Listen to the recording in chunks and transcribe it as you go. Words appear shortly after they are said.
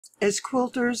As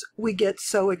quilters, we get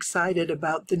so excited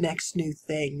about the next new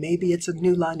thing. Maybe it's a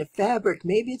new line of fabric,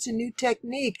 maybe it's a new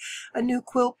technique, a new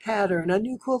quilt pattern, a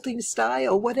new quilting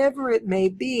style, whatever it may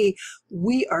be,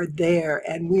 we are there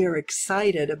and we are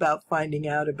excited about finding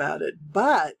out about it.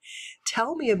 But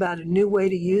tell me about a new way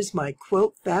to use my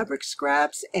quilt fabric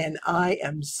scraps and I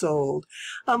am sold.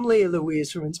 I'm Leah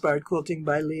Louise from Inspired Quilting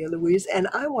by Leah Louise, and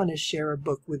I want to share a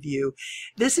book with you.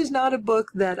 This is not a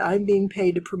book that I'm being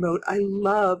paid to promote. I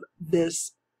love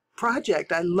this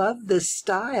project. I love this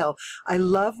style. I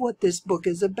love what this book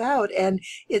is about, and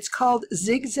it's called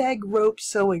Zigzag Rope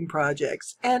Sewing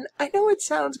Projects. And I know it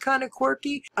sounds kind of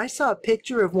quirky. I saw a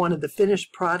picture of one of the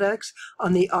finished products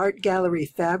on the Art Gallery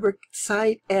Fabric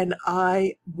site, and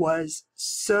I was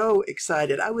so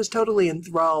excited. I was totally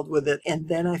enthralled with it. And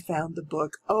then I found the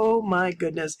book. Oh my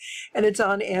goodness. And it's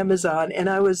on Amazon. And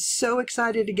I was so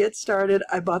excited to get started.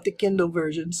 I bought the Kindle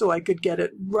version so I could get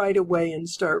it right away and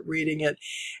start reading it.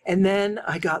 And then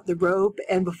I got the rope,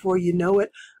 and before you know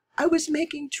it, I was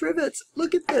making trivets.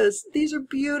 Look at this. These are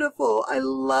beautiful. I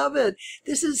love it.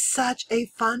 This is such a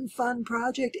fun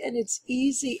project, and it's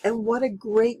easy. And what a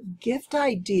great gift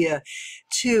idea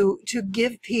to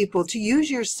give people, to use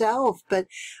yourself, but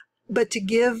to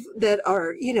give that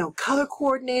are, you know, color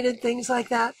coordinated, things like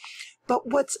that. But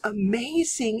what's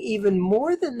amazing even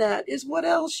more than that is what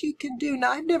else you can do.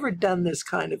 Now, I've never done this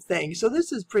kind of thing, so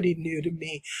this is pretty new to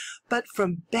me. But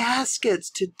from baskets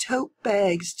to tote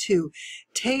bags to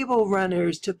table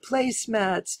runners to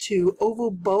placemats to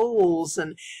oval bowls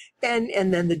and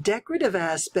then the decorative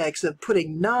aspects of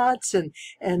putting knots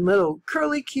and little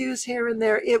curly cues here and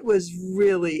there. It was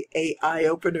really an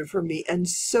eye-opener for me and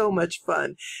so much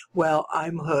fun. Well,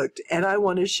 I'm hooked, and I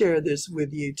want to share this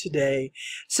with you today.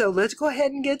 So let's go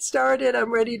ahead and get started.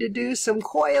 I'm ready to do some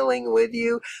coiling with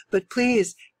you, but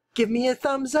please give me a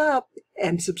thumbs up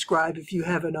and subscribe if you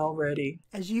haven't already.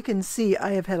 As you can see,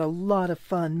 I have had a lot of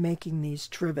fun making these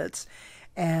trivets.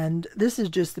 And this is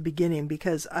just the beginning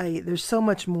because there's so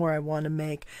much more I want to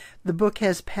make. The book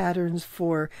has patterns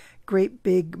for great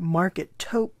big market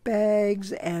tote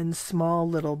bags and small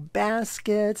little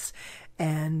baskets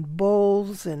and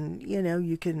bowls, and you know,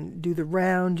 you can do the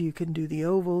round, you can do the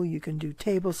oval, you can do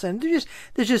table center.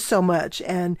 There's just so much,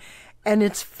 and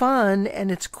it's fun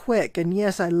and it's quick. And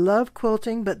yes, I love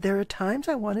quilting, but there are times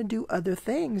I want to do other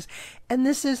things. And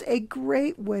this is a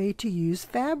great way to use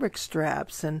fabric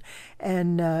straps. And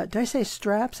did I say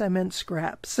straps? I meant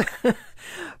scraps.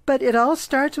 But it all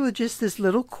starts with just this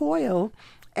little coil.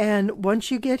 And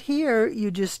once you get here, you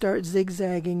just start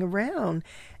zigzagging around.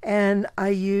 And I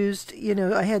used, you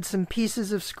know, I had some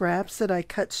pieces of scraps that I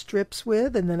cut strips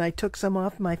with, and then I took some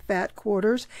off my fat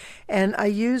quarters, and I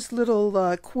used little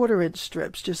 1/4-inch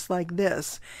strips just like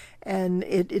this. And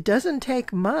it doesn't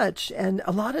take much, and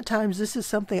a lot of times this is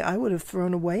something I would have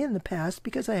thrown away in the past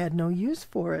because I had no use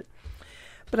for it.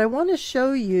 But I want to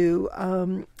show you,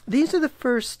 these are the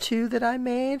first two that I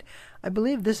made. I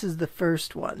believe this is the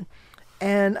first one.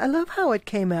 And I love how it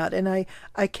came out, and I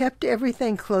kept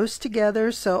everything close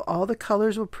together so all the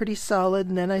colors were pretty solid,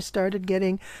 and then I started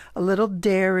getting a little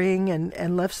daring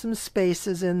and left some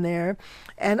spaces in there.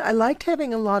 And I liked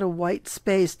having a lot of white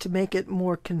space to make it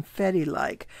more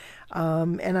confetti-like.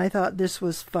 And I thought this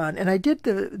was fun. And I did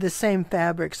the same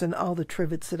fabrics in all the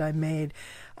trivets that I made,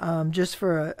 just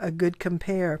for a good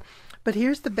compare. But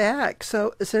here's the back.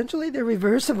 So essentially they're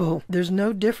reversible. There's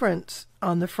no difference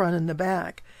on the front and the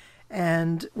back.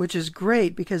 And which is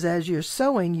great because as you're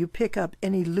sewing, you pick up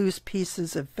any loose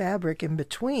pieces of fabric in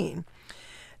between.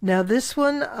 Now this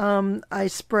one, I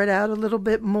spread out a little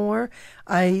bit more.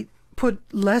 I put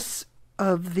less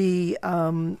of the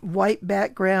white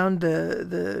background,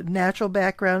 the natural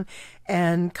background,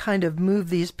 and kind of move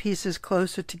these pieces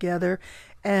closer together.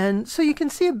 And so you can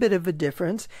see a bit of a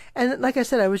difference. And like I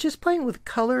said, I was just playing with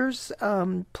colors,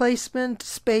 placement,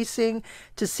 spacing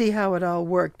to see how it all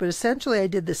worked. But essentially I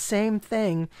did the same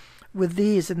thing with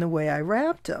these in the way I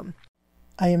wrapped them.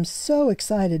 I am so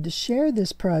excited to share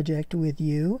this project with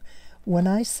you. When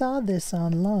I saw this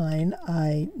online,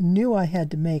 I knew I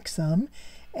had to make some.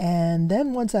 And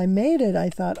then once I made it, I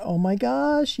thought, oh my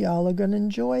gosh, y'all are going to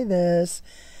enjoy this.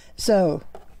 So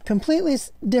completely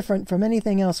different from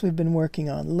anything else we've been working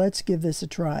on. Let's give this a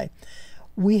try.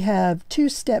 We have two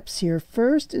steps here.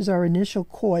 First is our initial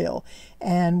coil,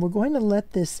 and we're going to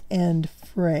let this end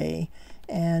fray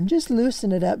and just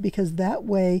loosen it up because that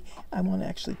way, I want to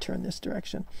actually turn this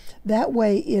direction. That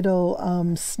way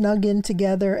it'll snug in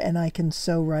together and I can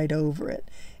sew right over it.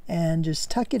 And just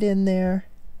tuck it in there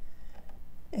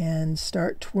and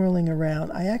start twirling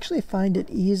around. I actually find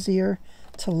it easier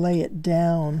to lay it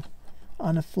down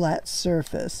on a flat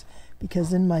surface.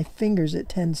 because in my fingers it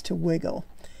tends to wiggle.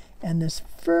 And this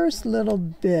first little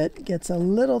bit gets a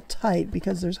little tight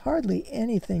because there's hardly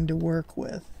anything to work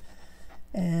with.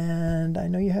 And I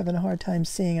know you're having a hard time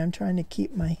seeing. I'm trying to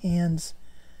keep my hands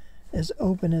as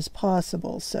open as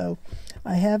possible. So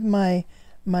I have my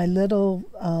little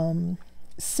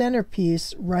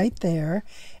centerpiece right there,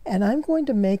 and I'm going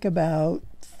to make about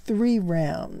 3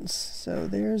 rounds. So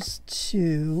there's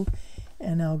 2,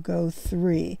 and I'll go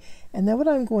 3. And then what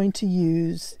I'm going to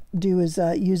do is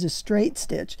use a straight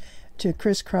stitch to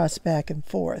crisscross back and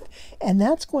forth, and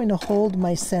that's going to hold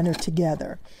my center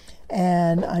together.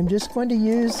 And I'm just going to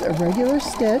use a regular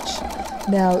stitch.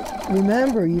 Now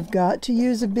remember, you've got to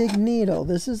use a big needle.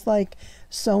 This is like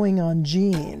sewing on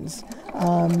jeans.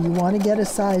 You want to get a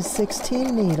size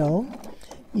 16 needle.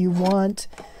 You want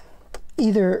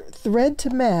either thread to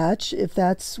match if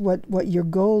that's what your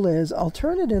goal is.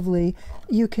 Alternatively,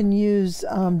 you can use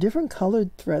different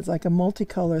colored threads, like a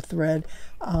multicolor thread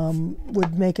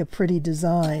would make a pretty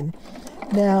design.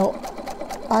 Now,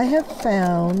 I have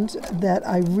found that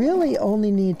I really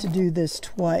only need to do this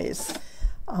twice.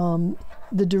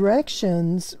 The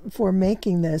directions for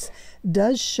making this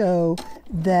does show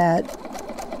that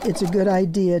it's a good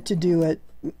idea to do it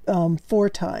 4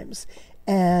 times.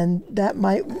 And that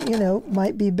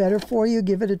might be better for you.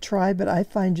 Give it a try, but I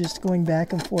find just going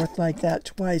back and forth like that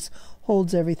twice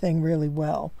holds everything really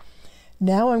well.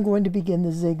 Now I'm going to begin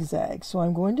the zigzag. So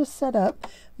I'm going to set up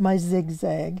my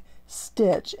zigzag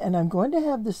stitch, and I'm going to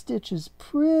have the stitches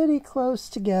pretty close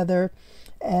together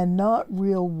and not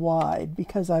real wide,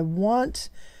 because I want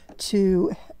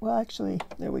to, well, actually,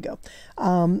 there we go.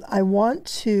 I want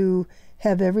to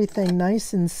have everything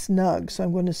nice and snug. So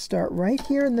I'm going to start right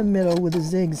here in the middle with a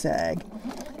zigzag,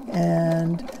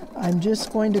 and I'm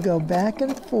just going to go back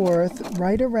and forth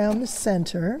right around the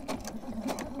center.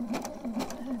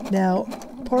 Now,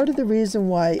 part of the reason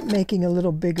why making a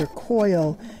little bigger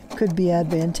coil could be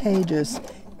advantageous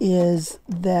is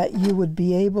that you would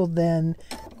be able then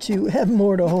to have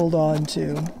more to hold on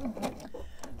to.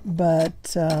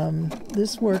 But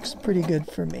this works pretty good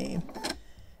for me.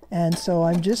 And so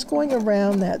I'm just going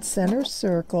around that center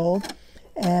circle,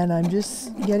 and I'm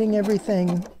just getting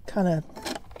everything kind of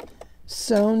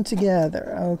sewn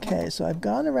together. Okay, so I've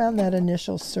gone around that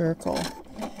initial circle.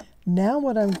 Now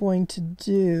what I'm going to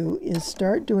do is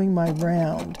start doing my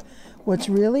round. What's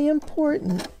really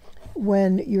important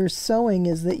when you're sewing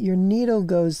is that your needle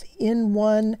goes in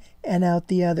one and out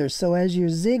the other. So as you're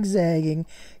zigzagging,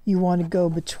 you want to go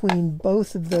between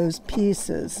both of those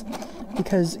pieces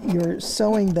because you're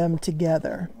sewing them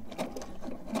together.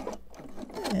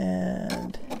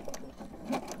 And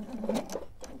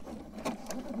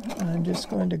I'm just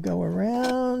going to go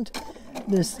around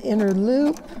this inner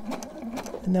loop,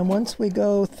 and then once we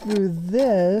go through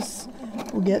this,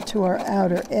 we'll get to our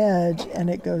outer edge, and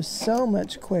it goes so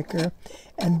much quicker.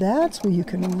 And that's where you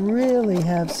can really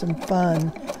have some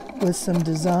fun with some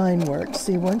design work.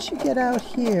 See, once you get out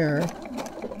here,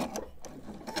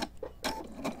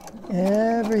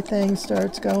 everything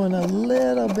starts going a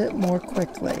little bit more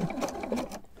quickly.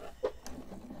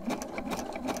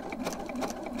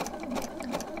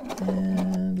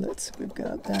 And we've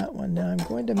got that one. Now I'm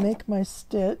going to make my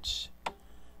stitch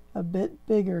a bit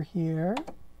bigger here.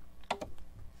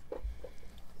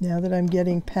 Now that I'm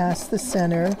getting past the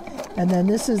center, and then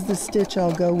this is the stitch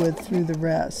I'll go with through the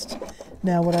rest.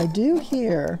 Now what I do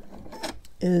here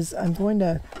is I'm going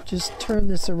to just turn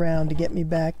this around to get me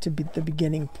back to the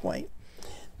beginning point.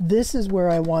 This is where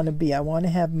I want to be. I want to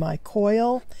have my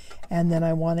coil, and then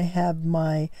I want to have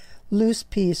my loose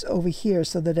piece over here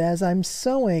so that as I'm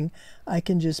sewing, I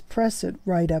can just press it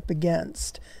right up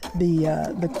against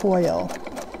the coil.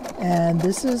 And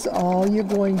this is all you're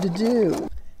going to do.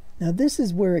 Now this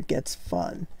is where it gets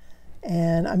fun.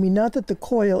 And I mean, not that the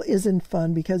coil isn't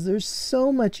fun, because there's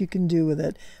so much you can do with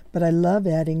it, but I love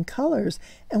adding colors.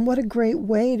 And what a great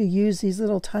way to use these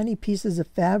little tiny pieces of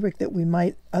fabric that we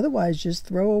might otherwise just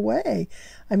throw away.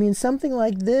 I mean, something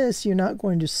like this you're not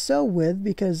going to sew with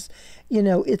because, you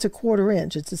know, it's a 1/4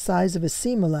 inch. It's the size of a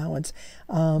seam allowance.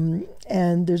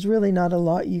 And there's really not a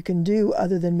lot you can do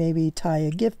other than maybe tie a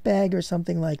gift bag or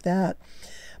something like that.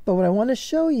 But what I want to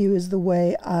show you is the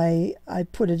way I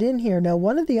put it in here. Now,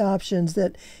 one of the options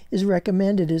that is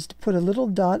recommended is to put a little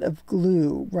dot of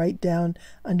glue right down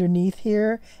underneath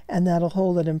here, and that'll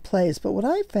hold it in place. But what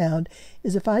I found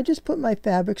is if I just put my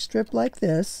fabric strip like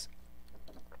this,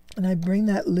 and I bring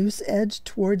that loose edge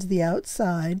towards the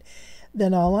outside,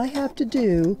 then all I have to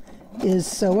do is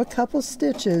sew a couple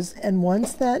stitches, and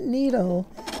once that needle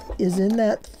is in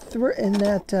that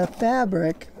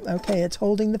fabric, okay, it's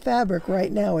holding the fabric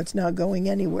right now, it's not going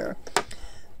anywhere,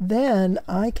 then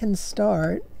I can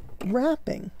start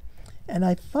wrapping. And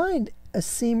I find a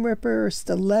seam ripper or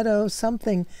stiletto,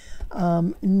 something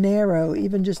narrow,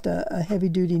 even just a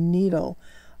heavy-duty needle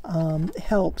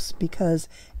helps, because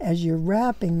as you're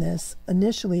wrapping this,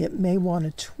 initially it may want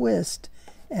to twist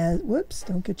as, whoops,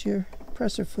 don't get your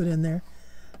presser foot in there,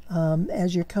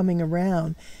 as you're coming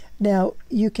around. Now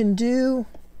you can do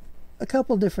a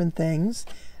couple different things.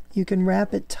 You can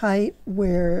wrap it tight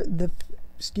where the,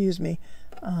 excuse me,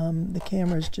 the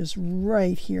camera's just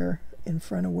right here in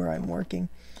front of where I'm working.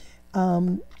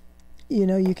 You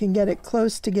know, you can get it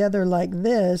close together like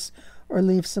this, or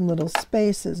leave some little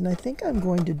spaces, and I think I'm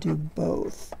going to do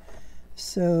both.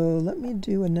 So let me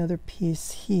do another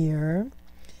piece here,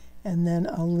 and then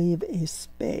I'll leave a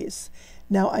space.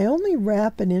 Now I only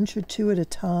wrap an inch or two at a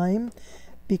time,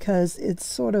 because it's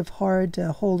sort of hard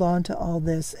to hold on to all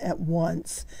this at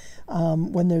once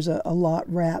when there's a lot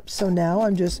wrapped. So now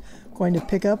I'm just going to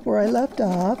pick up where I left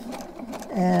off,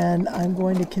 and I'm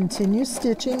going to continue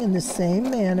stitching in the same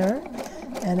manner,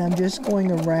 and I'm just going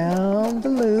around the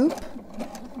loop,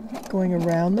 going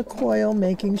around the coil,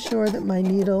 making sure that my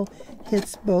needle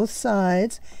hits both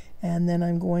sides, and then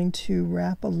I'm going to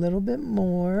wrap a little bit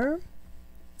more.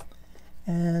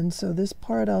 And so this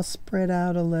part I'll spread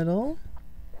out a little,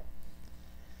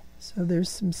 so there's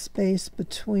some space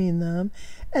between them.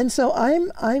 And so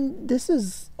this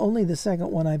is only the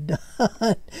second one I've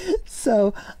done.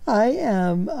 So I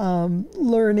am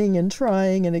learning and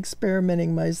trying and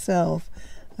experimenting myself.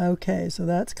 Okay, so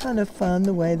that's kind of fun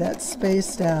the way that's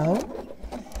spaced out.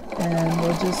 And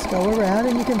we'll just go around,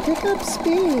 and you can pick up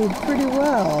speed pretty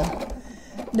well.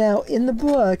 Now in the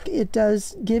book, it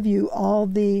does give you all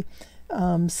the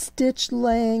stitch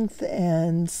length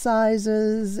and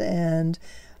sizes, and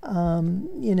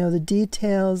you know, the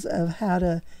details of how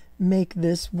to make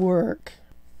this work.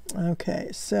 Okay,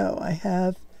 so I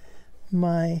have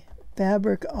my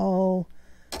fabric all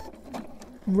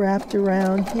wrapped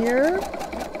around here,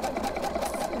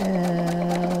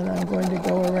 and I'm going to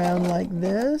go around like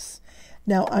this.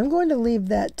 Now I'm going to leave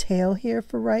that tail here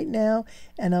for right now,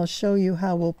 and I'll show you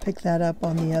how we'll pick that up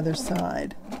on the other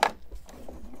side.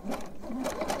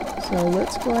 So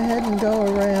let's go ahead and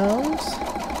go around.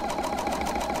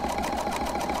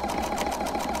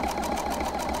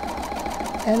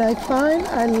 And I find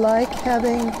I like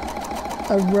having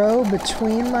a row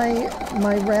between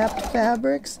my wrapped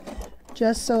fabrics,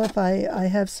 just so if I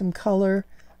have some color,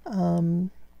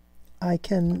 I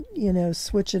can, you know,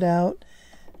 switch it out.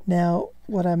 Now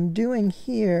what I'm doing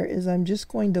here is I'm just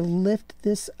going to lift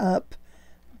this up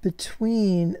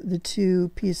between the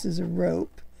two pieces of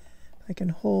rope. I can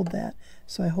hold that.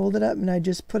 So I hold it up and I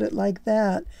just put it like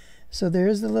that. So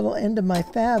there's the little end of my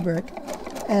fabric,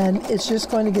 and it's just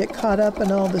going to get caught up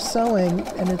in all the sewing,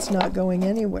 and it's not going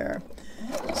anywhere.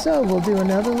 So we'll do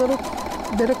another little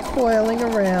bit of coiling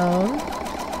around,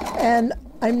 and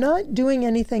I'm not doing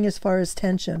anything as far as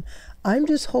tension. I'm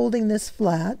just holding this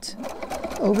flat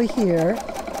over here,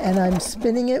 and I'm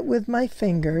spinning it with my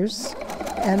fingers,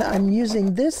 and I'm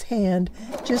using this hand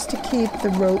just to keep the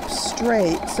rope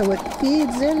straight so it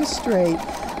feeds in straight,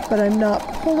 but I'm not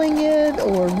pulling it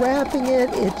or wrapping it.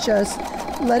 It's just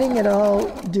letting it all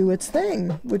do its thing,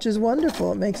 which is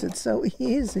wonderful. It makes it so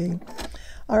easy.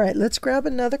 All right, let's grab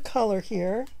another color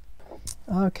here.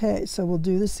 Okay, so we'll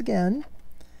do this again,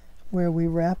 where we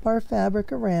wrap our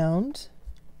fabric around,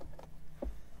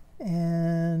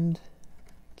 and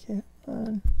come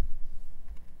on.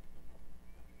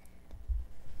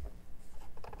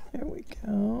 There we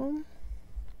go.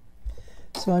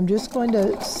 So I'm just going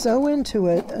to sew into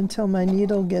it until my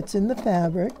needle gets in the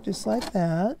fabric, just like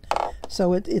that.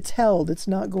 So it's held, it's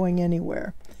not going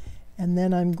anywhere. And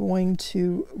then I'm going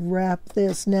to wrap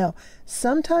this. Now,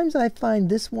 sometimes I find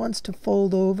this wants to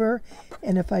fold over,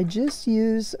 and if I just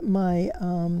use my,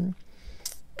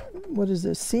 what is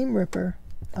this, seam ripper,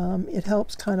 it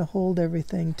helps kind of hold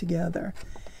everything together.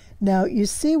 Now, you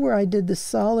see where I did the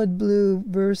solid blue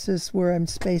versus where I'm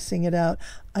spacing it out.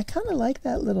 I kind of like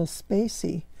that little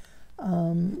spacey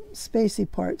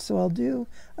part. So I'll do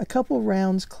a couple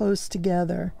rounds close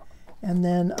together, and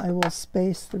then I will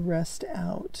space the rest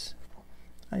out.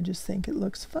 I just think it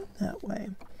looks fun that way.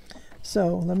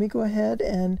 So let me go ahead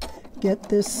and get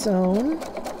this sewn.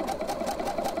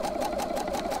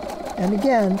 And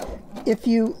again, if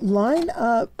you line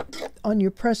up on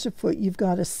your presser foot, you've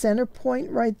got a center point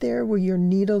right there where your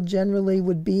needle generally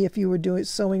would be if you were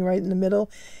sewing right in the middle.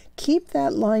 Keep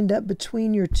that lined up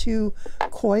between your two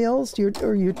coils, your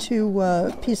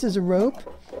two pieces of rope,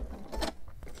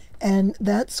 and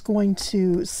that's going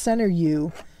to center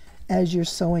you as you're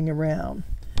sewing around.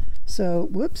 So,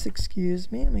 whoops,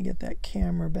 excuse me. Let me get that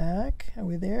camera back. Are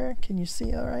we there? Can you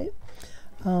see all right?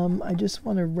 I just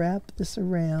want to wrap this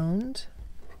around.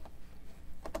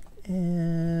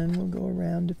 And we'll go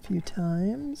around a few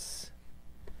times.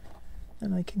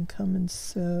 And I can come and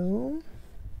sew.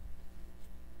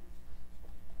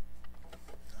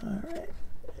 All right.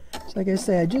 So like I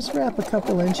say, I just wrap a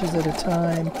couple inches at a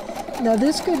time. Now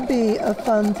this could be a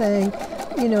fun thing,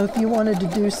 you know, if you wanted to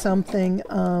do something,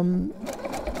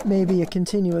 maybe a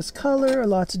continuous color or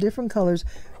lots of different colors,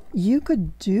 you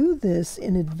could do this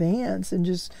in advance and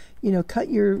just, you know,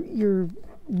 cut your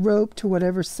rope to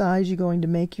whatever size you're going to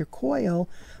make your coil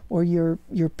or your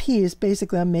piece.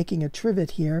 Basically, I'm making a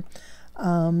trivet here.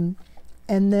 And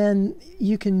then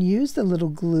you can use the little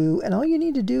glue, and all you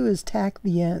need to do is tack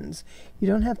the ends. You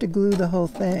don't have to glue the whole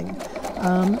thing.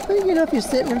 But you know, if you're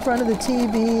sitting in front of the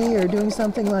TV or doing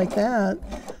something like that,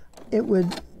 it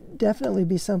would definitely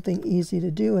be something easy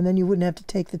to do, and then you wouldn't have to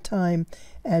take the time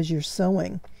as you're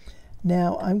sewing.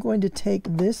 Now I'm going to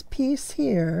take this piece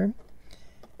here,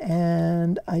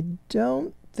 and I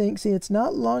don't think, see, it's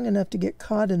not long enough to get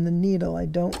caught in the needle, I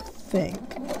don't think.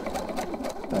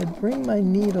 If I bring my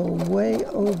needle way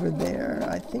over there,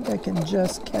 I think I can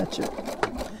just catch it.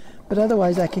 But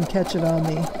otherwise I can catch it on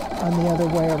the other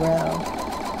way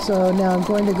around. So now I'm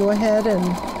going to go ahead and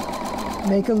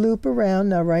make a loop around.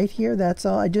 Now right here, that's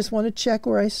all. I just want to check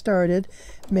where I started,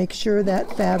 make sure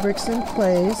that fabric's in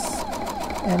place,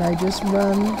 and I just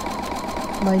run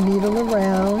my needle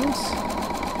around,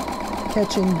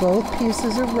 catching both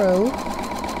pieces of rope.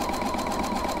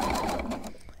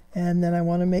 And then I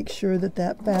want to make sure that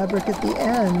that fabric at the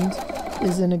end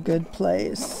is in a good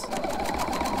place.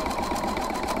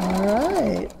 All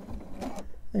right,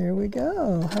 there we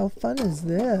go. How fun is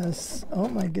this? Oh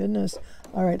my goodness.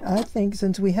 All right, I think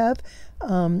since we have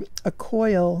a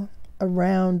coil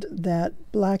around that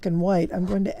black and white, I'm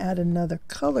going to add another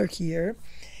color here.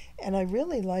 And I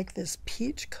really like this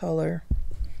peach color,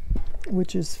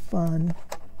 which is fun.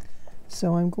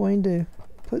 So I'm going to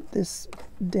put this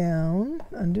down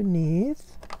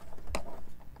underneath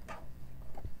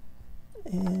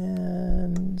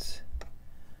and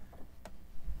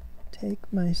take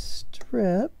my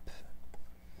strip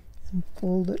and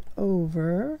fold it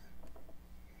over,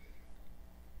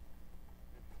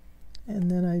 and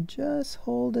then I just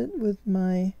hold it with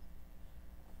my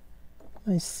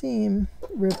seam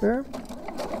ripper,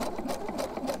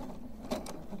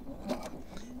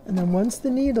 and then once the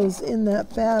needle's in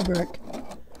that fabric,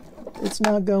 it's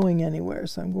not going anywhere.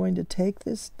 So I'm going to take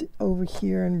this over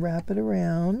here and wrap it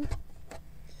around.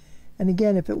 And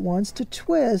again, if it wants to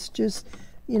twist, just,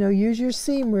 you know, use your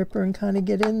seam ripper and kind of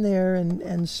get in there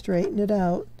and straighten it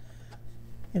out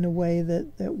in a way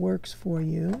that works for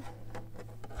you.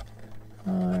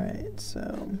 All right,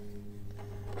 so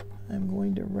I'm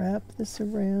going to wrap this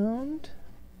around.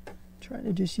 Try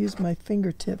to just use my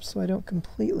fingertips so I don't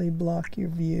completely block your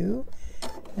view.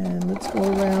 And let's go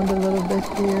around a little bit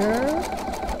here.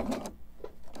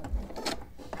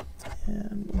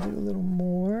 And we'll do a little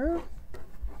more.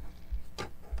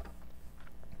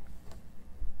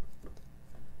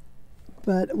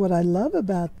 But what I love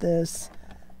about this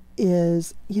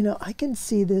is, you know, I can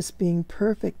see this being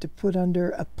perfect to put under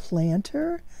a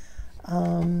planter.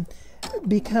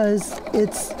 Because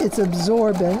it's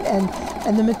absorbent,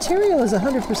 and the material is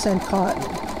 100%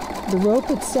 cotton. The rope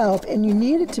itself, and you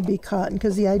need it to be cotton,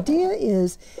 because the idea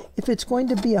is if it's going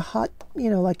to be a hot, you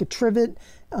know, like a trivet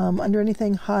under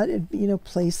anything hot, you know,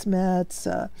 placemats,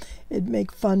 it'd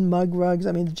make fun mug rugs.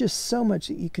 I mean, just so much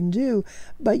that you can do,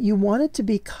 but you want it to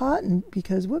be cotton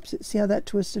because, whoops, see how that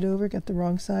twisted over, got the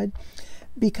wrong side?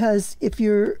 Because if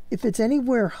it's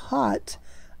anywhere hot,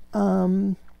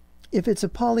 if it's a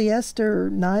polyester or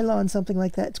nylon, something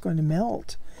like that, it's going to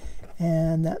melt.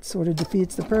 And that sort of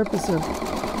defeats the purpose of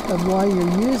why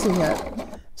you're using it.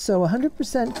 So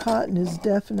 100% cotton is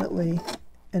definitely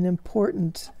an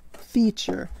important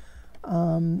feature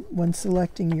when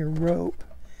selecting your rope.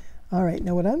 All right,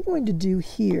 now what I'm going to do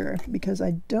here, because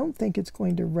I don't think it's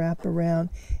going to wrap around,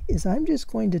 is I'm just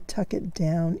going to tuck it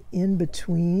down in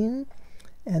between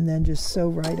and then just sew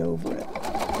right over it.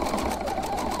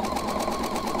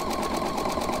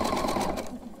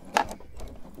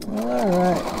 All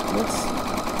right, let's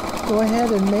go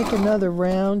ahead and make another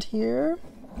round here.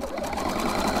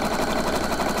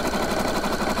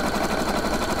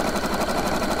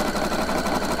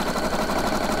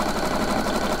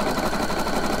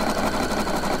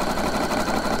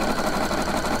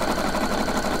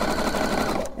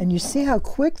 And you see how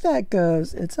quick that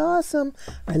goes. It's awesome.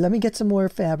 All right, let me get some more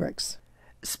fabrics.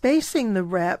 spacing the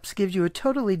wraps gives you a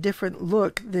totally different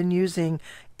look than using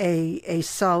a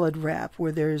solid wrap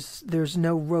where there's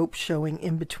no rope showing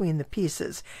in between the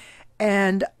pieces.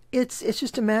 And it's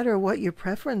just a matter of what your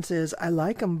preference is. I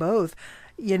like them both.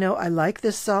 You know, I like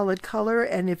this solid color,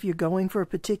 and if you're going for a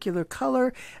particular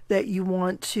color that you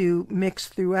want to mix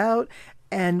throughout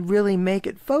and really make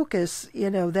it focus, you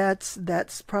know,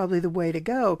 that's probably the way to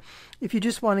go. If you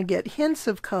just want to get hints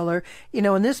of color, you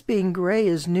know, and this being gray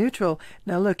is neutral.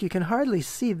 Now look, you can hardly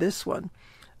see this one.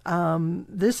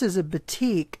 This is a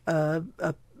batik, of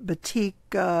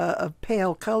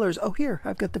pale colors. Oh, here,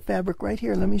 I've got the fabric right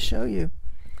here. Let me show you.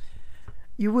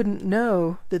 You wouldn't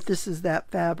know that this is that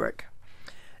fabric.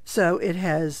 So it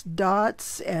has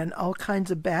dots and all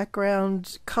kinds of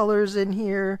background colors in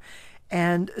here.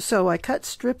 And so I cut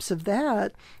strips of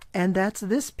that, and that's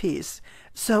this piece.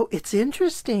 So it's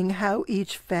interesting how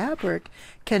each fabric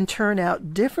can turn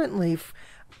out differently.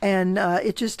 And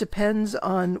it just depends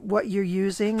on what you're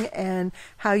using and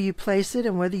how you place it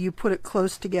and whether you put it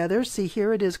close together. See,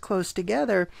 here it is close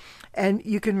together, and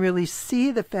you can really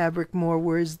see the fabric more,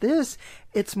 whereas this,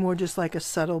 it's more just like a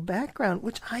subtle background,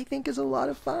 which I think is a lot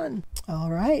of fun. All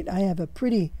right, I have a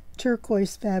pretty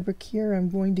turquoise fabric here I'm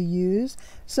going to use.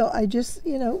 So I just,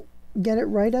 you know, get it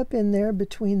right up in there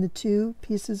between the two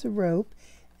pieces of rope,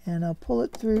 and I'll pull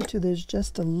it through till there's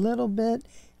just a little bit,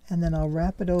 and then I'll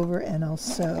wrap it over and I'll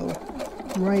sew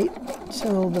right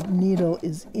till the needle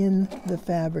is in the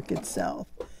fabric itself.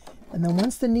 And then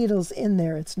once the needle's in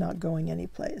there, it's not going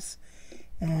anyplace.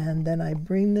 And then I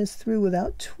bring this through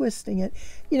without twisting it.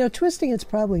 You know, twisting it's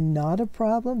probably not a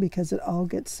problem because it all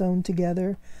gets sewn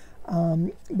together.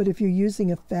 But if you're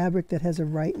using a fabric that has a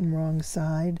right and wrong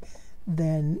side,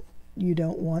 then you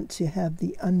don't want to have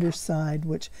the underside,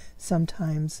 which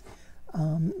sometimes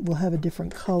will have a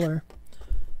different color.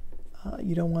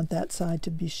 You don't want that side to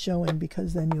be showing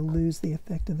because then you'll lose the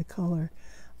effect of the color.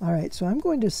 All right, so I'm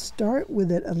going to start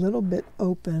with it a little bit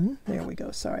open. There we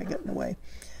go. Sorry, I got in the way.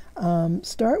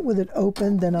 Start with it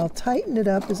open, then I'll tighten it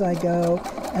up as I go,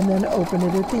 and then open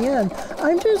it at the end.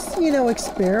 I'm just, you know,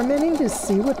 experimenting to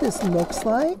see what this looks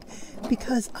like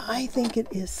because I think it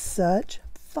is such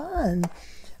fun.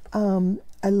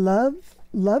 I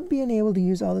love being able to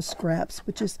use all the scraps,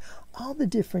 but just all the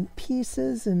different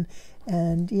pieces and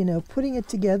you know, putting it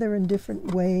together in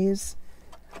different ways.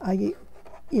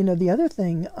 You know, the other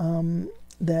thing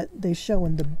that they show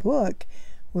in the book,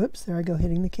 whoops, there I go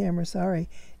hitting the camera, sorry,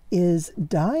 is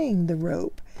dyeing the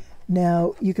rope.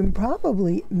 Now, you can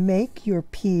probably make your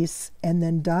piece and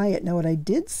then dye it. Now, what I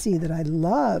did see that I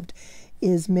loved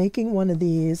is making one of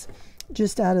these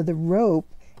just out of the rope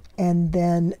and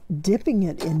then dipping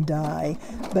it in dye,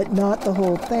 but not the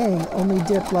whole thing, only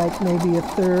dip like maybe a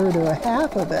third or a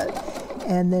half of it.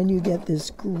 And then you get this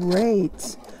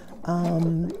great,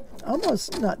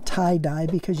 almost not tie-dye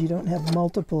because you don't have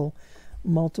multiple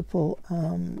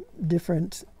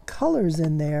different colors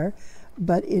in there,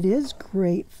 but it is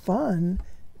great fun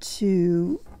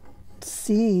to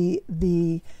see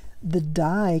the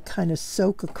dye kind of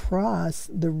soak across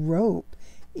the rope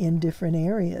in different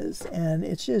areas, and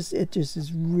it just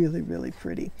is really, really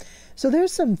pretty. So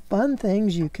there's some fun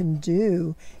things you can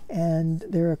do, and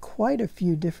there are quite a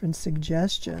few different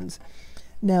suggestions.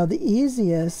 Now, the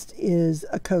easiest is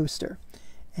a coaster,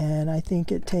 and I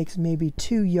think it takes maybe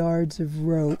 2 yards of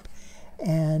rope,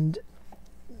 and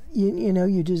you know,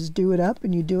 you just do it up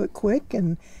and you do it quick,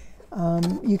 and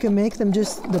you can make them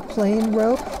just the plain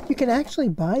rope. You can actually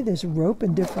buy this rope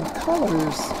in different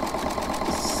colors,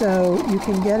 so you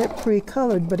can get it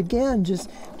pre-colored, but again, just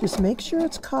make sure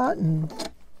it's cotton,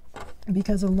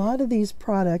 because a lot of these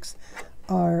products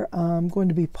are going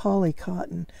to be poly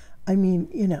cotton. I mean,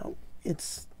 you know,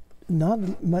 it's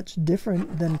not much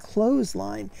different than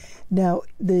clothesline. Now,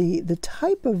 the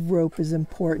type of rope is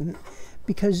important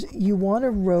because you want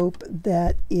a rope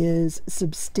that is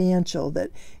substantial, that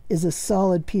is a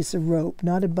solid piece of rope,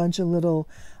 not a bunch of little,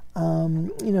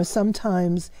 you know,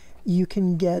 sometimes you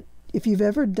can get, if you've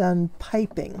ever done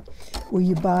piping, where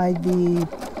you buy the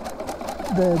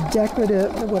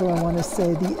decorative, what do I want to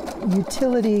say, the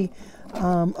utility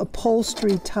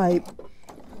upholstery type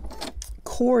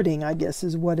cording, I guess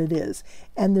is what it is,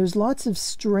 and there's lots of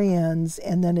strands,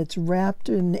 and then it's wrapped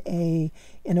in a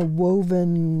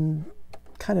woven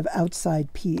kind of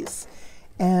outside piece,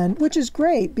 and which is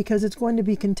great because it's going to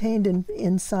be contained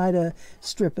inside a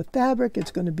strip of fabric, it's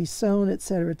going to be sewn,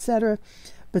 etc., etc.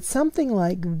 But something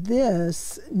like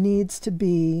this needs to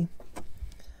be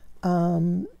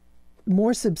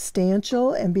more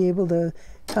substantial and be able to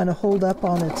kind of hold up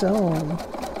on its own.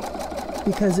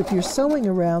 Because if you're sewing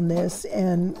around this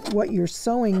and what you're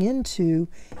sewing into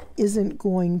isn't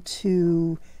going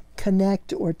to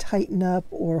connect or tighten up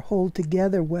or hold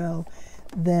together well,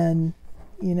 then,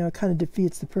 you know, it kind of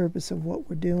defeats the purpose of what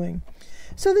we're doing.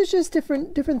 So there's just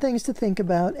different things to think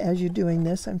about as you're doing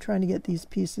this. I'm trying to get these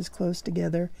pieces close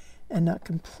together and not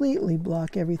completely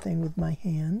block everything with my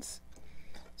hands.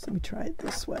 So let me try it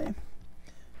this way.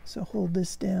 So hold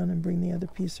this down and bring the other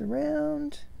piece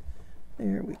around.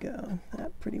 There we go.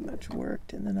 That pretty much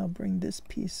worked. And then I'll bring this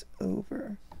piece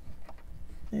over.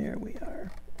 There we are.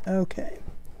 Okay.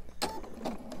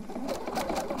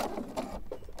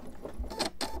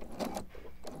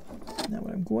 Now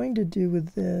what I'm going to do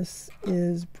with this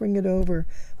is bring it over,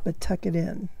 but tuck it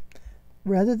in.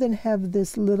 Rather than have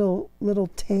this little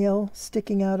tail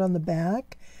sticking out on the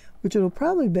back, which it'll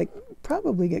probably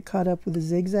get caught up with a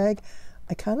zigzag,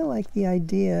 I kind of like the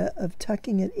idea of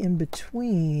tucking it in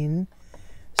between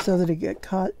so that it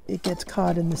gets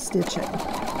caught in the stitching.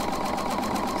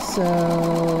 So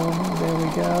there we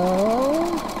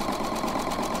go.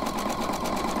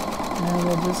 And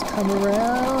we'll just come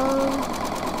around.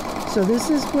 So this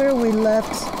is where we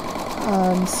left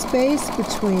space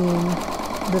between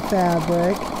the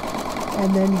fabric,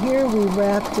 and then here we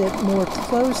wrapped it more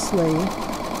closely,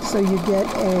 so you get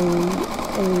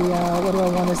what do I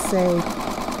want to say,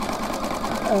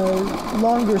 a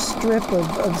longer strip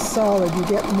of solid. You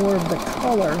get more of the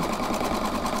color.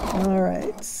 All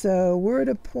right, so we're at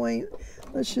a point,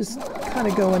 let's just kind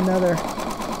of go another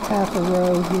half a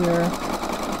row here.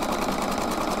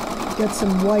 Get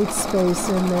some white space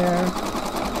in there.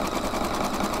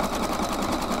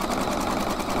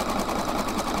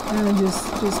 And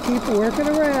just keep working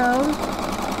around.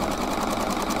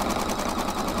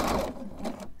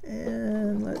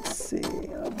 And let's see,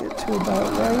 I'll get to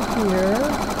about right here.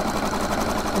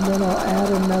 And then I'll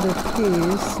add another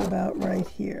piece about right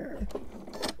here.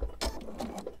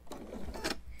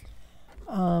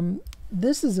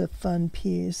 This is a fun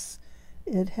piece.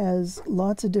 It has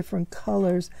lots of different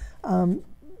colors.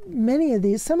 Many of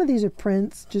these, some of these are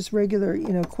prints, just regular, you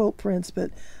know, quilt prints,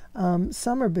 but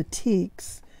some are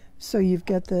batiks. So you've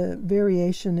got the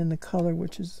variation in the color,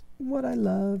 which is what I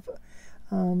love.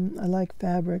 I like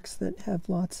fabrics that have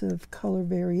lots of color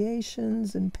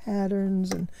variations and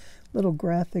patterns and little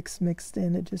graphics mixed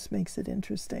in. It just makes it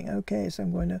interesting. Okay, so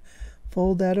I'm going to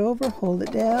fold that over, hold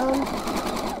it down.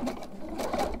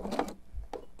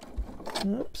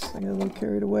 Oops, I got a little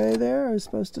carried away there. I was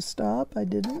supposed to stop. I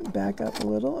didn't. Back up a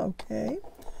little. Okay.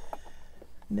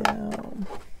 Now,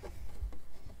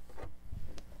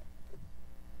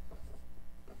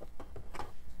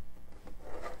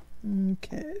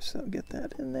 okay, so get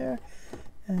that in there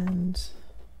and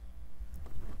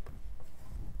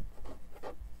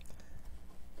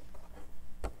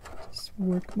just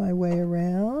work my way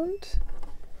around.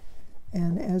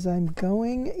 And as I'm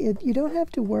going, you don't have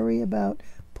to worry about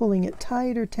pulling it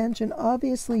tight or tension.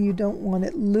 Obviously you don't want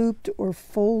it looped or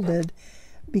folded,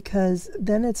 because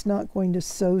then it's not going to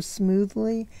sew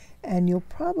smoothly and you'll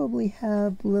probably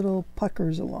have little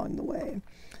puckers along the way.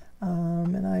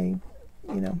 And I,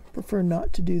 you know, prefer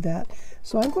not to do that.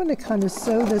 So I'm going to kind of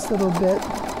sew this little bit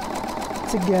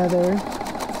together,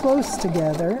 close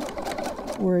together,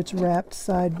 where it's wrapped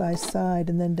side by side,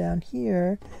 and then down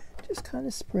here just kind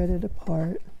of spread it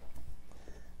apart.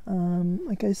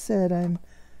 Like I said, I'm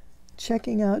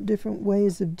checking out different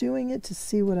ways of doing it to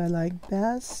see what I like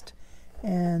best,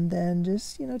 and then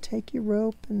just, you know, take your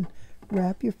rope and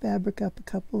wrap your fabric up a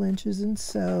couple inches and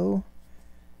sew.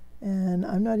 And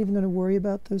I'm not even going to worry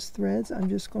about those threads. I'm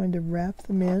just going to wrap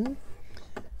them in,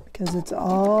 because it's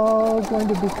all going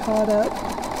to be caught up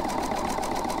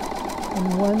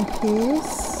in one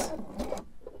piece.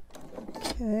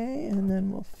 Okay, and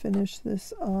then we'll finish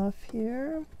this off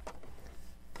here.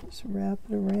 Just wrap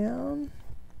it around.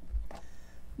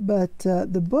 But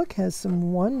the book has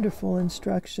some wonderful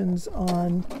instructions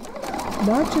on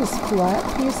not just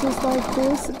flat pieces like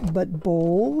this, but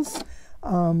bowls.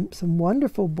 Some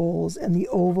wonderful bowls, and the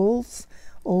oval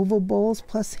bowls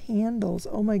plus handles.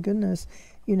 Oh my goodness,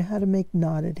 you know how to make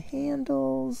knotted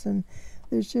handles, and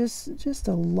there's just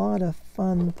a lot of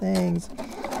fun things.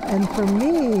 And for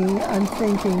me, I'm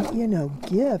thinking, you know,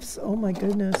 gifts. Oh my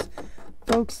goodness,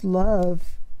 folks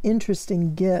love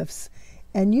interesting gifts,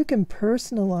 and you can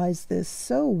personalize this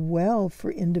so well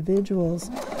for individuals,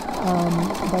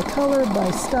 by color,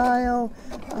 by style,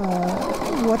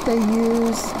 what they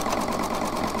use,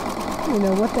 you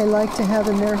know, what they like to have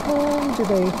in their home. Do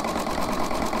they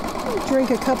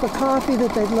drink a cup of coffee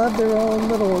that they'd love their own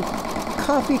little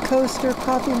coffee coaster,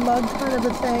 coffee mug kind of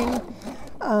a thing?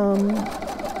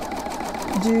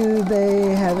 Do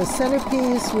they have a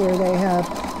centerpiece where they have,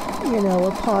 you know,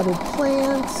 a potted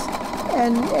plant?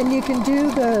 And you can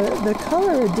do the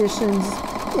color additions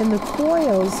in the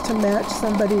coils to match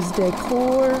somebody's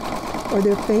decor or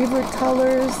their favorite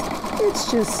colors.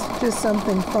 It's just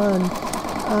something fun.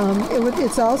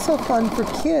 It's also fun for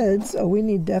kids. Oh,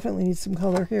 we definitely need some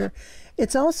color here.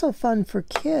 It's also fun for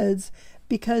kids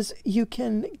because you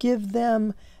can give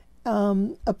them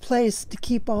a place to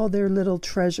keep all their little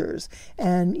treasures.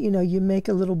 And, you know, you make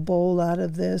a little bowl out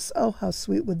of this. Oh, how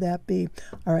sweet would that be?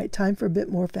 All right, time for a bit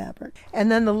more fabric.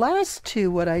 And then the last two,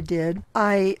 what I did,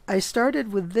 I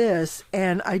started with this,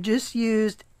 and I just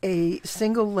used a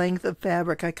single length of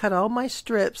fabric. I cut all my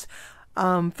strips,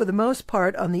 for the most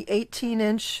part, on the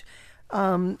 18-inch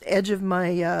edge of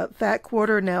my fat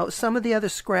quarter. Now, some of the other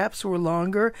scraps were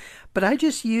longer, but I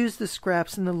just used the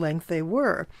scraps in the length they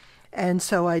were. And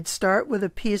so I'd start with a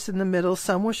piece in the middle.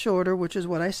 Some were shorter, which is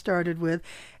what I started with.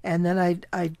 And then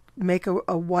I'd make a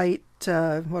white,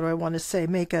 what do I want to say,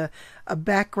 make a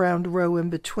background row in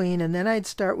between. And then I'd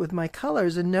start with my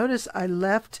colors. And notice I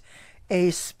left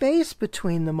a space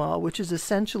between them all, which is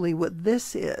essentially what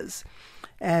this is.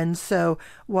 And so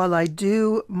while I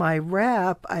do my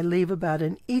wrap, I leave about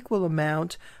an equal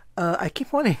amount. I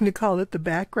keep wanting to call it the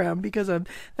background because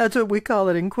that's what we call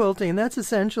it in quilting. And that's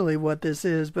essentially what this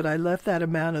is, but I left that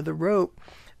amount of the rope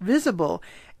visible.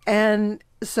 And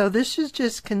so this is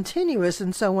just continuous.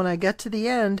 And so when I get to the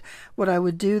end, what I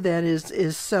would do then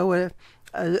is sew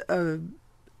a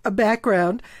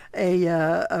background,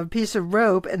 a piece of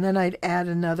rope, and then I'd add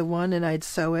another one and I'd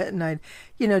sew it, and I'd,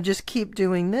 you know, just keep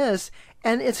doing this.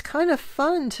 And it's kind of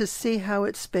fun to see how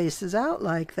it spaces out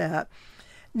like that.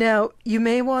 Now, you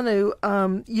may want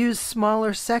to use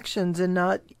smaller sections and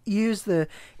not use the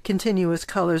continuous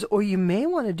colors, or you may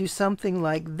want to do something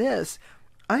like this.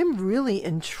 I'm really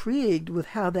intrigued with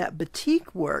how that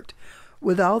batik worked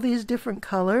with all these different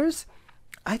colors.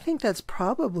 I think that's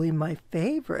probably my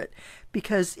favorite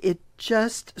because it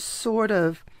just sort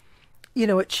of, you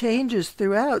know, it changes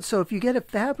throughout. So if you get a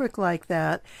fabric like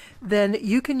that, then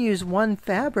you can use one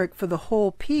fabric for the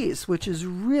whole piece, which is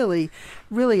really,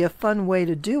 really a fun way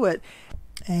to do it.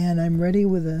 And I'm ready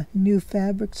with a new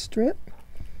fabric strip.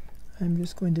 I'm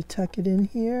just going to tuck it in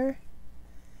here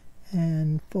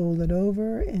and fold it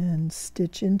over and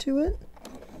stitch into it.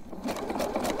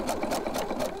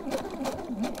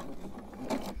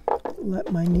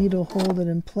 Let my needle hold it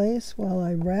in place while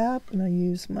I wrap, and I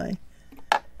use my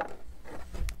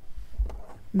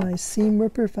seam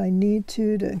ripper if I need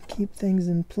to keep things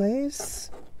in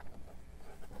place.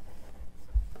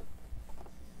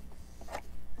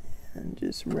 And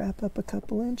just wrap up a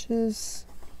couple inches.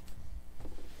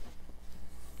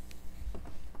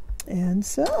 And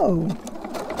sew.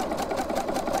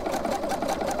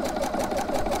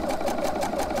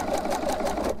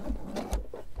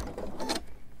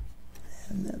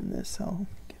 And then this, I'll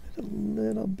give it a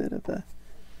little bit of a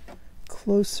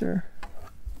closer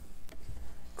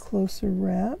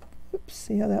wrap. Oops,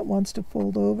 see how that wants to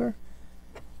fold over?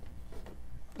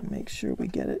 Make sure we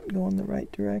get it going the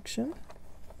right direction.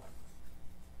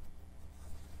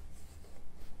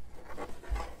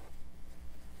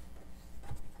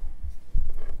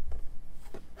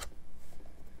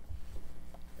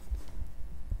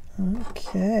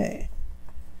 Okay,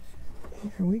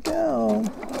 here we go.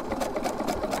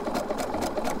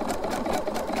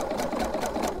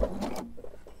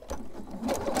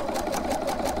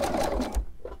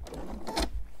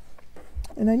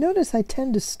 And I notice I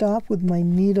tend to stop with my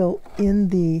needle in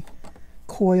the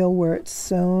coil where it's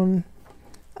sewn.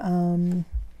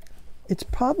 It's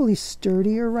probably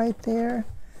sturdier right there,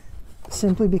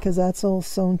 simply because that's all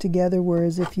sewn together,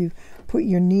 whereas if you put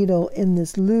your needle in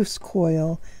this loose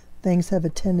coil, things have a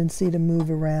tendency to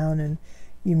move around and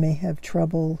you may have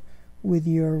trouble with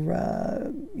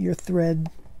your thread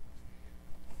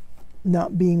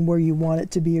not being where you want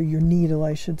it to be, or your needle,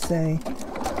 I should say,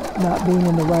 not being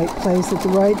in the right place at the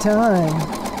right time.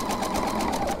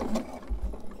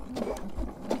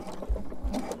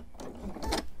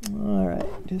 All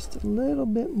right, just a little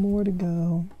bit more to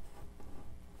go.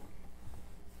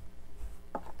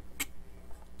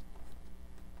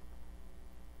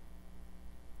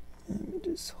 Let me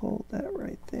just hold that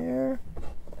right there.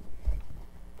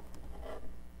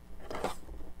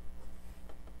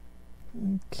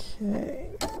 Okay.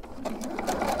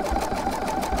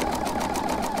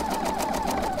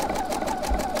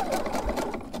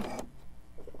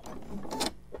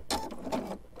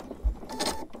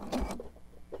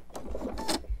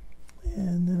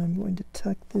 And then I'm going to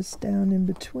tuck this down in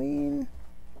between,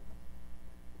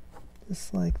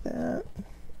 just like that,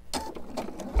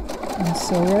 and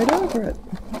sew right over it.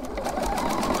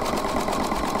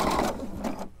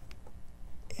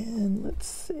 And let's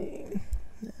see.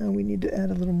 we need to add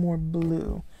a little more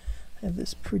blue. I have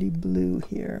this pretty blue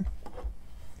here.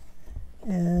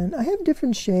 And I have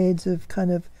different shades of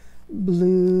kind of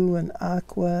blue and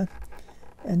aqua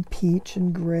and peach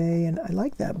and gray, and I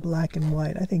like that black and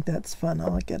white. I think that's fun.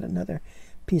 I'll get another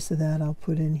piece of that I'll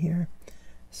put in here.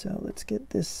 So let's get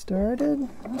this started.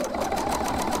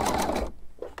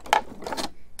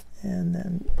 And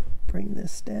then bring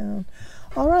this down.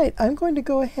 All right, I'm going to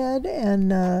go ahead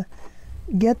and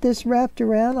get this wrapped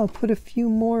around. I'll put a few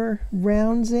more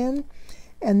rounds in,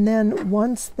 and then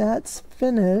once that's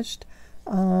finished,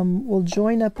 we'll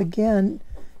join up again,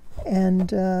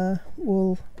 and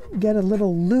we'll get a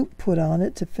little loop put on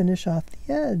it to finish off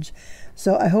the edge.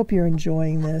 So I hope you're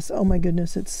enjoying this. Oh my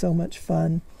goodness, it's so much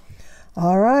fun.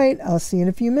 All right, I'll see you in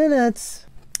a few minutes.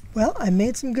 Well, I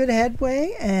made some good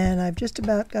headway, and I've just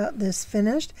about got this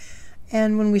finished.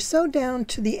 And when we sew down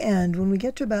to the end, when we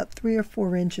get to about 3 or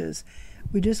 4 inches,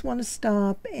 we just want to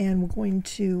stop, and we're going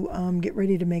to get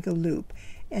ready to make a loop.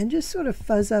 And just sort of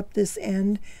fuzz up this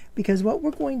end, because what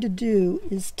we're going to do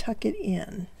is tuck it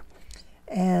in.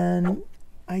 And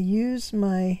I use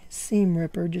my seam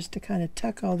ripper just to kind of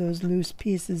tuck all those loose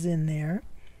pieces in there.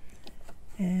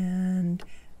 And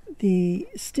the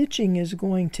stitching is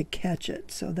going to catch it,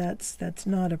 so that's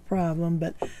not a problem,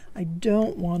 but I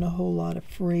don't want a whole lot of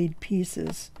frayed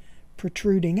pieces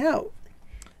protruding out.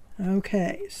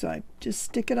 Okay, so I just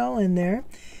stick it all in there.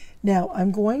 Now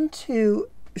I'm going to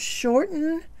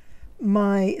shorten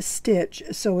my stitch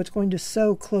so it's going to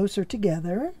sew closer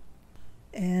together,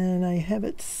 and I have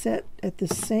it set at the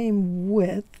same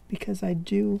width because I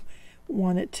do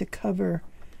want it to cover.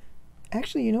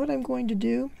 Actually, you know what I'm going to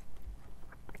do?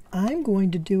 I'm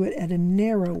going to do it at a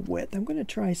narrow width. I'm going to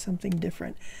try something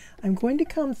different. I'm going to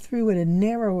come through at a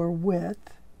narrower width,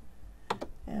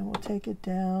 and we'll take it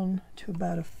down to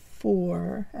about a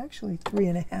 4, actually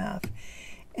 3.5,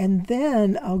 and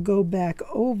then I'll go back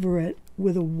over it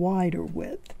with a wider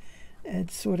width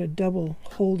and sort of double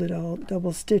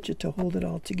stitch it to hold it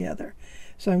all together.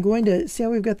 So I'm going to see how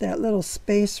we've got that little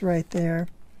space right there.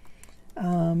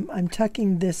 I'm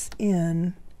tucking this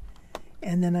in,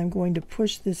 and then I'm going to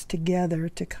push this together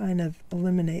to kind of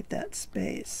eliminate that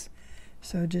space.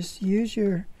 So just use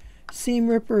your seam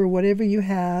ripper or whatever you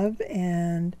have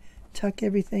and tuck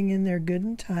everything in there good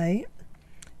and tight,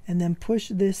 and then push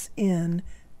this in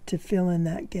to fill in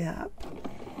that gap.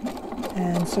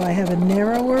 And so I have a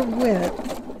narrower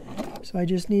width, so I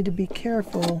just need to be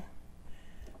careful.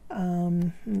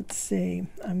 Let's see,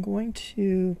 I'm going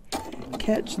to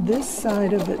catch this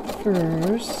side of it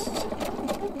first.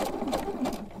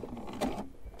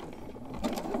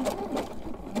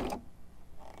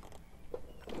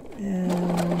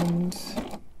 And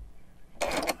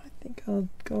I think I'll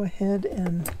go ahead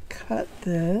and cut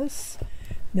this.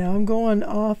 Now I'm going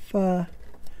off the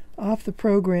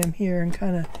program here and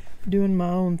kind of doing my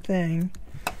own thing.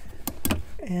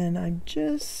 And I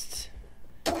just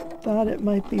thought it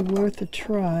might be worth a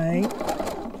try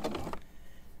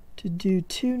to do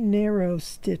 2 narrow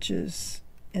stitches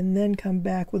and then come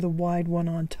back with a wide one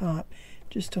on top,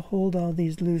 just to hold all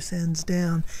these loose ends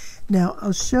down. Now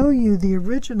I'll show you the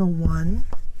original one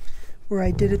where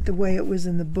I did it the way it was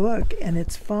in the book, and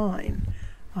it's fine.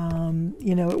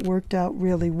 You know, it worked out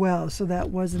really well, so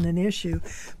that wasn't an issue,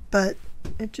 but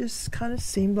it just kind of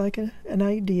seemed like an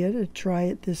idea to try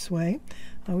it this way.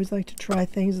 I always like to try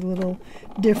things a little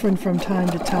different from time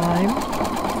to time.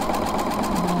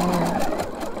 All right.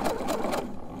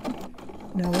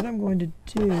 Now what I'm going to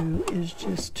do is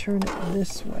just turn it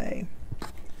this way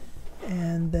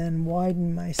and then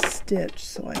widen my stitch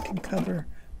so I can cover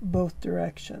both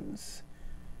directions.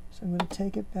 So I'm going to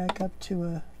take it back up to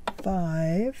a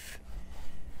 5,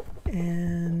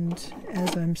 and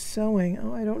as I'm sewing,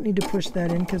 oh, I don't need to push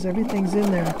that in because everything's in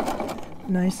there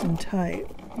nice and tight.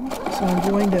 So I'm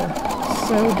going to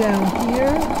sew down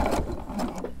here,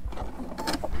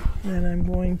 then I'm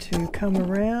going to come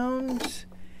around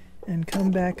and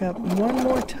come back up one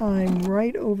more time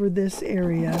right over this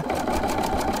area,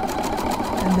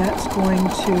 and that's going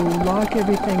to lock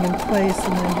everything in place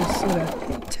and then just sort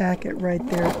of tack it right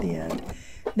there at the end.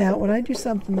 Now when I do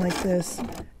something like this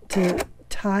to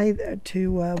tie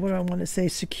to what do I want to say,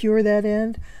 secure that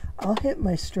end, I'll hit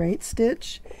my straight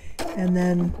stitch and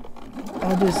then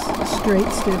I'll just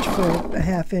straight stitch for a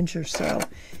 1/2 inch or so,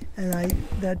 and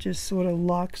that just sort of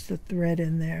locks the thread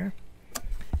in there.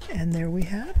 And there we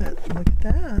have it. Look at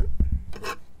that.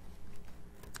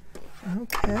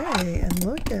 Okay, and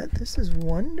look at this, is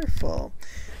wonderful.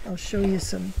 I'll show you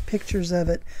some pictures of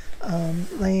it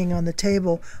laying on the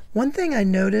table. One thing I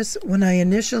notice when I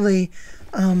initially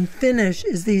finish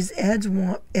is these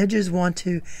edges want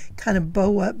to kind of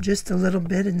bow up just a little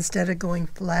bit instead of going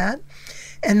flat.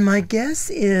 And my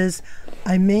guess is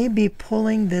I may be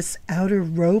pulling this outer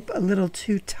rope a little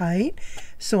too tight,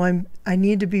 so I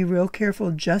need to be real careful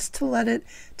just to let it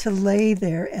to lay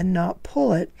there and not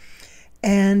pull it.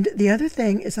 And the other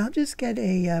thing is I'll just get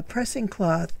a pressing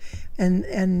cloth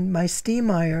and my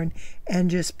steam iron and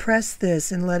just press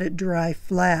this and let it dry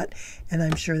flat, and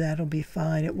I'm sure that'll be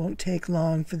fine. It won't take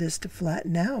long for this to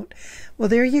flatten out. Well,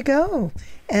 there you go.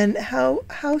 And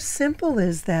how simple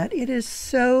is that? It is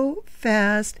so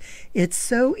fast, it's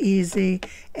so easy,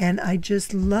 and I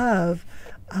just love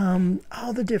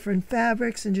all the different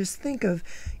fabrics, and just think of,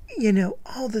 you know,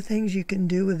 all the things you can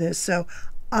do with this. So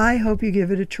I hope you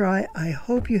give it a try. I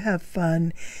hope you have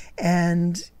fun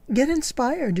and get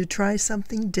inspired to try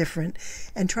something different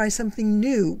and try something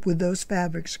new with those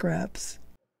fabric scraps.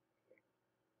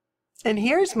 And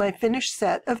here's my finished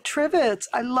set of Trivets.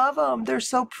 I love them. They're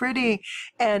so pretty.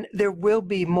 And there will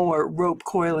be more rope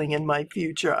coiling in my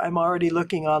future. I'm already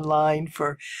looking online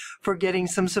for getting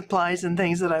some supplies and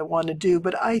things that I want to do,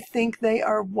 but I think they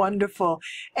are wonderful.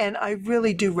 And I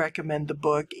really do recommend the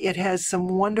book. It has some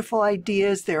wonderful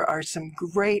ideas. There are some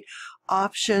great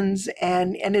options,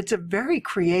 and it's a very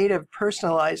creative,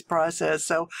 personalized process.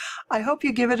 So I hope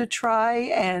you give it a try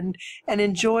and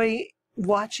enjoy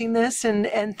watching this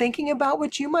and thinking about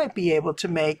what you might be able to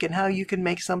make and how you can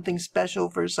make something special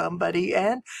for somebody,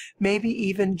 and maybe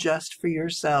even just for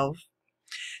yourself.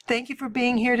 Thank you for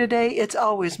being here today. It's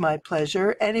always my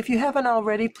pleasure. And if you haven't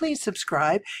already, please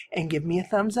subscribe and give me a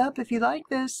thumbs up if you like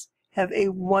this. Have a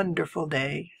wonderful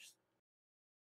day.